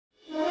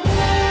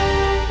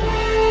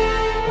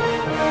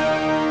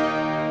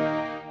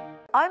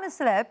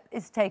Celeb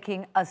is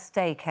taking a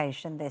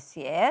staycation this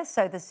year,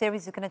 so the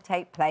series is going to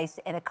take place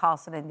in a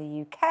castle in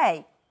the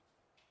UK.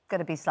 Going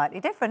to be slightly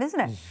different, isn't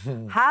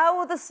it? How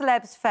will the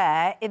celebs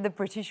fare in the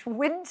British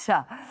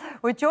winter?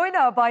 We're joined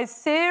now by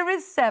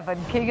Series 7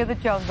 King of the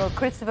Jungle,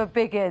 Christopher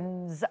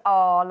Biggins.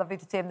 Oh, lovely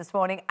to see him this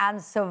morning.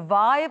 And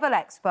survival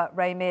expert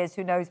Ray Mears,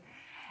 who knows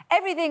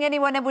everything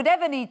anyone would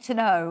ever need to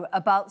know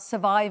about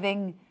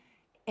surviving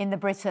in the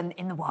Britain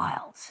in the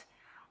wild.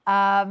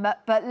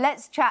 But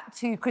let's chat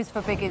to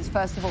Christopher Biggins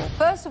first of all.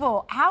 First of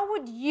all, how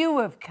would you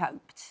have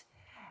coped?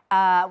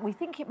 We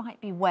think it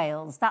might be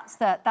Wales. That's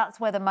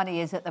where the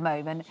money is at the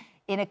moment.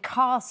 In a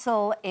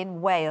castle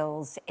in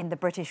Wales in the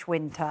British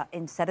winter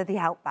instead of the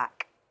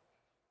outback.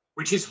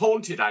 Which is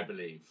haunted, I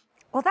believe.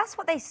 Well, that's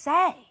what they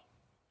say.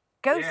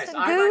 Ghosts and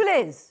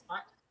ghoulies.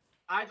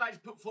 I'd like to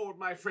put forward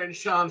my friend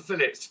Sian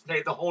Phillips to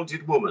play the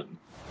haunted woman.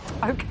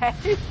 OK.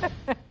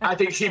 I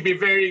think she'd be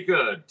very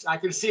good. I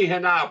can see her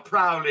now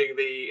prowling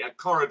the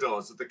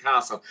corridors of the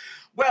castle.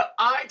 Well,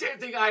 I don't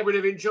think I would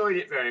have enjoyed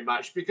it very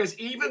much because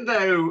even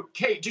though...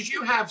 Kate, did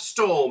you have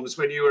storms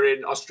when you were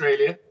in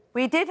Australia?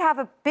 We did have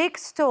a big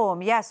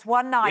storm, yes,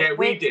 one night. Yeah,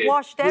 we did.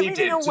 Washed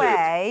everything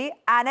away too.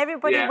 and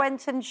everybody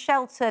went and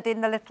sheltered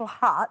in the little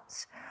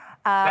hut.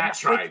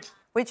 That's right.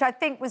 Which I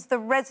think was the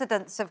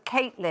residence of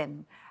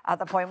Caitlin at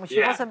the point, which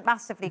she wasn't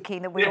massively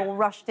keen that we all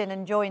rushed in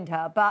and joined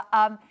her. But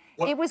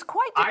it was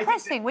quite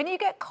depressing. When you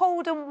get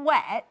cold and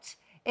wet,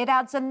 it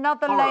adds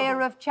another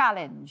layer of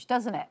challenge,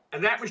 doesn't it?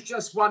 And that was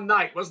just one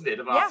night, wasn't it,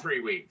 of our 3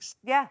 weeks?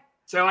 Yeah.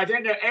 So I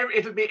don't know,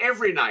 it'll be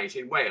every night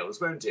in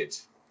Wales, won't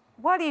it?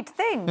 Well, you'd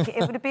think.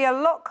 It would be a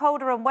lot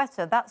colder and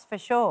wetter, that's for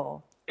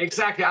sure.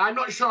 Exactly. I'm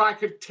not sure I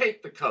could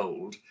take the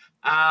cold.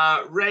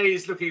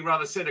 Ray's looking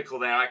rather cynical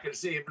there. I can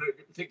see him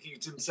thinking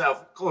to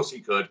himself, of course he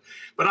could.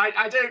 But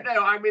I don't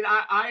know. I mean,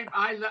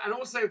 and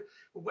also,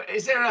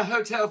 is there a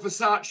Hotel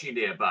Versace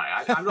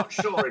nearby? I'm not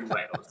sure in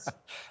Wales.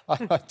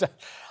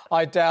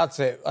 I doubt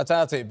it. I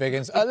doubt it,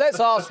 Biggins. Let's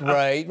ask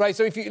Ray. Ray,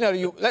 so if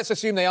let's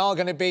assume they are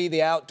going to be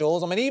the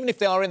outdoors. I mean, even if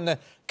they are in the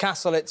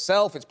castle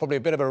itself, it's probably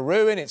a bit of a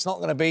ruin. It's not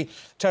going to be a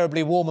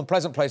terribly warm and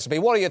pleasant place to be.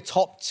 What are your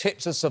top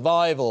tips of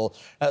survival?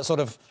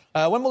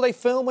 When will they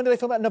film? When do they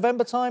film? At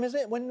November time, is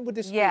it? When would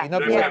this be?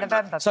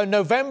 November. So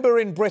November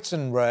in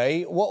Britain,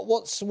 Ray.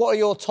 What are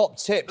your top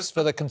tips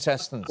for the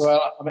contestants?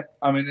 Well,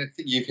 I mean, I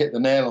think you've hit the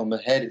nail on the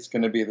head. It's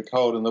going to be the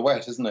cold and the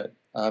wet, isn't it?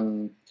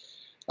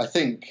 I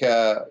think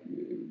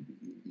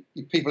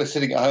if people are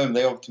sitting at home,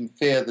 they often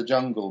fear the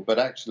jungle, but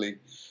actually,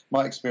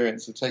 my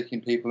experience of taking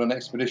people on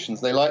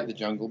expeditions, they like the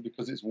jungle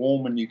because it's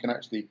warm and you can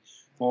actually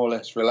more or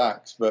less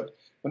relax. But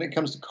when it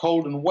comes to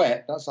cold and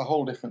wet, that's a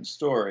whole different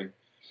story.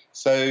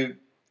 So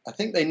I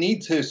think they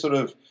need to sort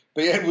of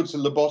be able to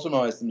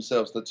lobotomize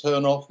themselves, to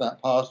turn off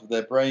that part of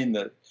their brain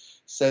that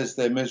says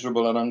they're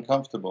miserable and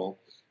uncomfortable,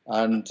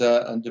 and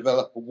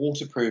develop a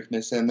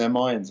waterproofness in their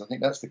minds. I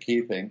think that's the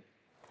key thing.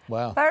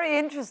 Wow. Very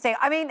interesting.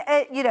 I mean,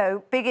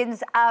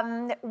 Biggins,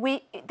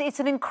 it's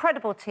an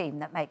incredible team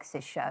that makes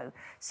this show.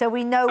 So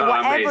we know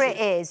whatever it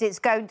is, it's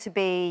going to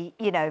be,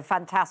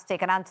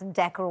 fantastic. And Anton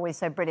Deck are always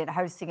so brilliant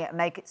hosting it and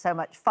make it so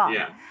much fun.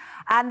 Yeah.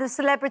 And the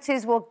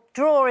celebrities will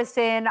draw us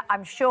in,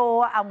 I'm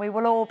sure, and we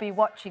will all be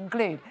watching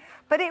glued.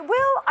 But it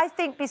will, I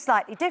think, be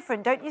slightly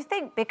different, don't you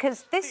think?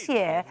 Because this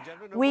year,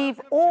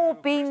 we've all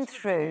been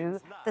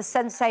through the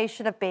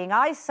sensation of being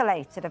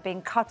isolated, of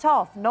being cut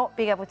off, not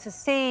being able to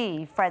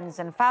see friends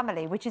and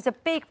family, which is a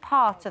big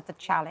part of the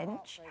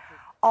challenge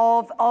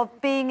of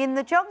being in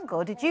the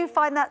jungle. Did you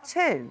find that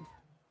too?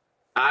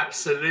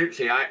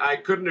 Absolutely. I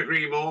couldn't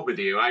agree more with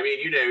you. I mean,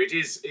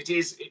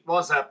 it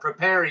was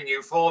preparing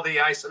you for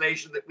the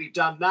isolation that we've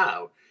done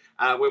now.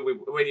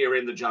 When you're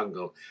in the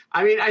jungle.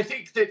 I mean, I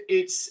think that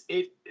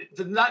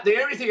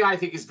the only thing I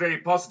think is very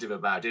positive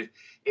about it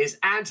is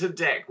Anton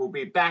Deck will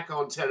be back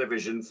on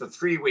television for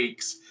 3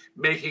 weeks,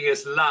 making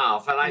us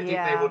laugh. And I think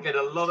they will get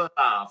a lot of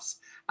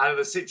laughs out of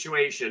the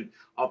situation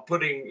of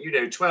putting,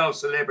 12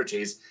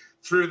 celebrities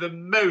through the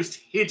most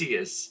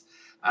hideous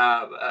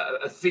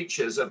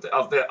features of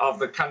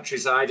the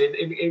countryside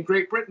in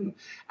Great Britain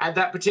at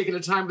that particular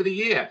time of the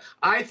year.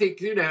 I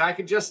think I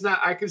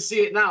can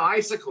see it now,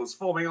 icicles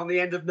forming on the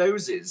end of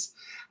noses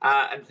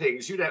and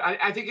things.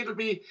 I think it'll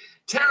be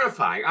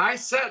terrifying. I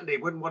certainly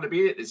wouldn't want to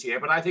be in it this year,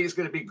 but I think it's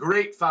going to be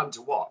great fun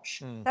to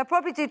watch. They'll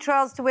probably do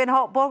trials to win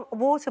hot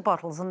water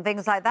bottles and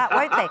things like that,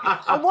 won't they?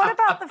 And what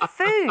about the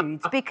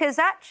food? Because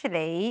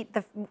actually,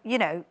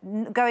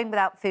 going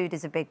without food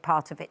is a big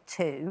part of it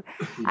too.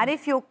 And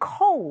if you're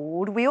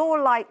cold, we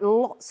all like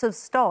lots of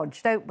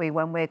stodge, don't we,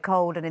 when we're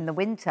cold and in the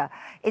winter?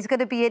 It's going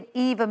to be an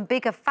even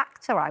bigger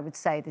factor, I would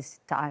say, this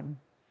time.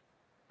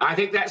 I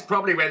think that's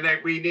probably when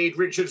we need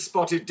Richard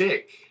Spotted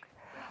Dick.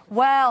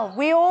 Well,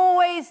 we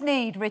always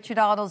need Richard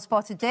Arnold's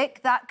spotted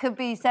dick. That could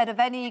be said of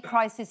any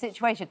crisis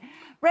situation.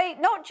 Ray,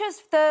 not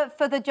just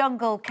for the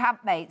jungle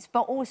campmates,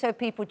 but also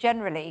people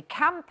generally,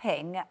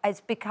 camping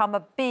has become a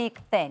big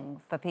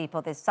thing for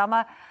people this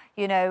summer.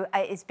 You know,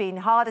 it's been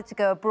harder to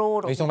go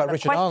abroad. He's talking about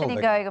Richard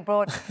Arnold. Going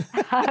abroad.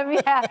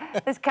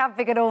 Yeah, there's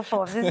camping in all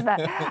forms, isn't there?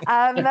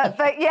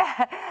 But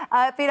yeah,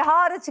 it's been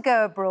harder to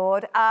go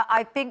abroad.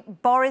 I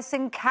think Boris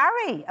and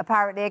Carrie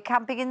apparently are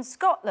camping in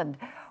Scotland.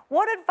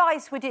 What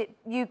advice would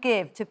you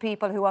give to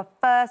people who are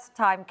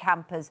first-time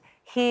campers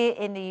here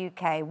in the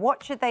UK?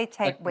 What should they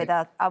take with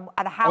us,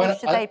 and how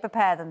should they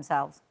prepare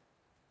themselves?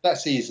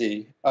 That's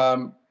easy.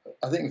 I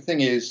think the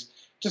thing is,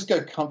 just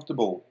go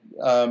comfortable.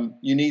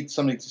 You need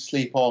something to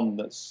sleep on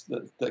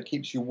that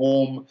keeps you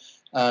warm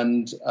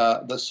and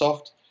that's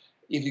soft.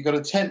 If you've got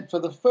a tent for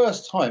the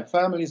first time,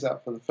 families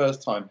out for the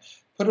first time,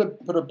 put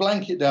a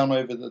blanket down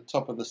over the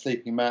top of the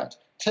sleeping mat.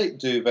 Take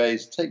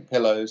duvets, take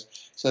pillows,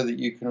 so that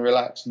you can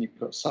relax and you've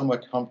got somewhere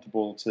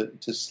comfortable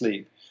to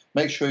sleep.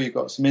 Make sure you've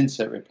got some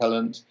insect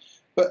repellent,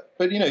 but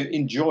you know,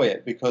 enjoy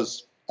it,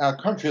 because our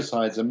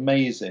countryside's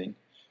amazing,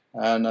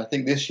 and I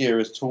think this year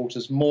has taught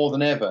us more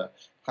than ever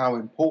how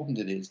important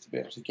it is to be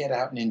able to get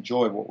out and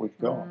enjoy what we've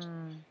got.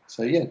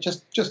 So yeah,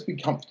 just be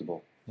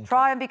comfortable.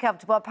 Try and be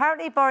comfortable.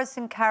 Apparently, Boris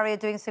and Carrie are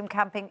doing some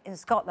camping in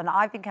Scotland.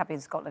 I've been camping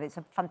in Scotland. It's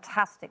a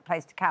fantastic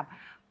place to camp,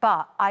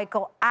 but I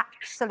got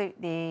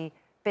absolutely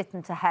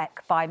bitten to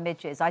heck by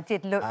midges. I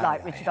did look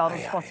like Richard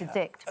Arnold's spotted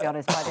dick, to be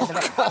honest, by the end of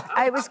it.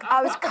 I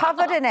was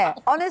covered in it.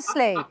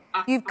 Honestly,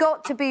 you've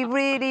got to be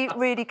really,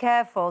 really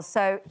careful.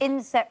 So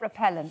insect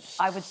repellent,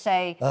 I would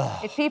say,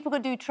 if people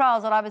could do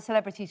trials on I'm a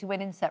Celebrity to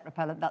win insect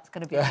repellent, that's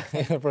going to be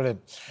yeah,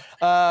 brilliant.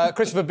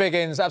 Christopher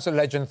Biggins, absolute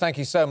legend. Thank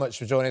you so much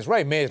for joining us.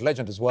 Ray Mears,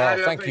 legend as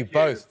well. Thank you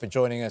both for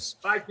joining us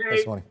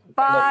this morning.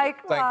 Bye.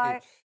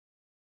 Thank you.